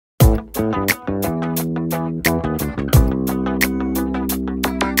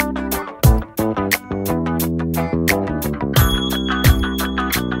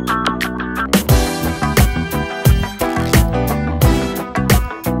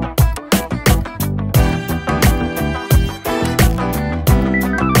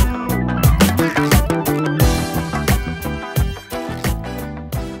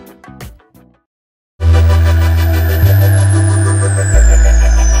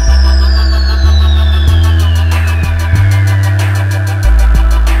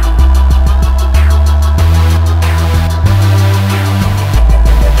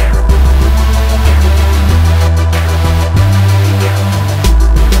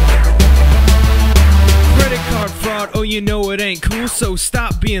oh you know it ain't cool. So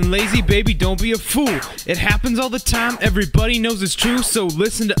stop being lazy, baby, don't be a fool. It happens all the time, everybody knows it's true. So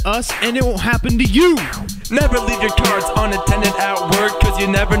listen to us and it won't happen to you. Never leave your cards unattended at work, cause you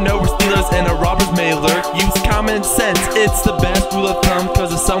never know where stealers and robbers may lurk. Use common sense, it's the best rule of thumb,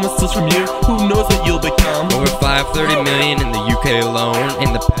 cause if someone steals from you, who knows what you'll become. Over 530 million in the UK alone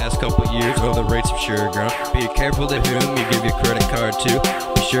in the past couple years, oh the rates have sure grown. Be careful to whom you give your credit card to.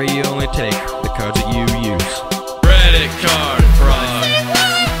 Be sure you only take the cards that you use. Credit card fraud.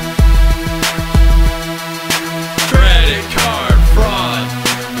 Credit card fraud.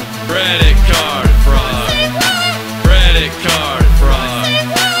 Credit card fraud. Credit card fraud.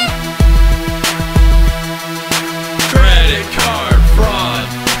 Credit card fraud.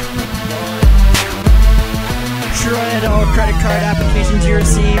 Shred all credit card applications you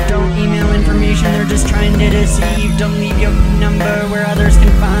receive. Don't email information, they're just trying to deceive. Don't leave your number where others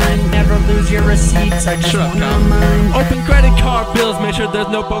can find. Never lose your receipts, I just want mine. Open credit card bills, make sure there's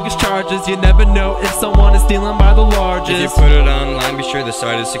no bogus charges. You never know if someone is stealing by the largest. If you put it online, be sure the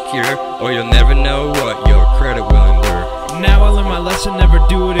site is secure, or you'll never know what your credit will endure. Now I learned my lesson, never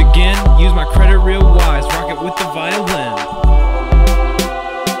do it again. Use my credit real wise, rock it with the violin.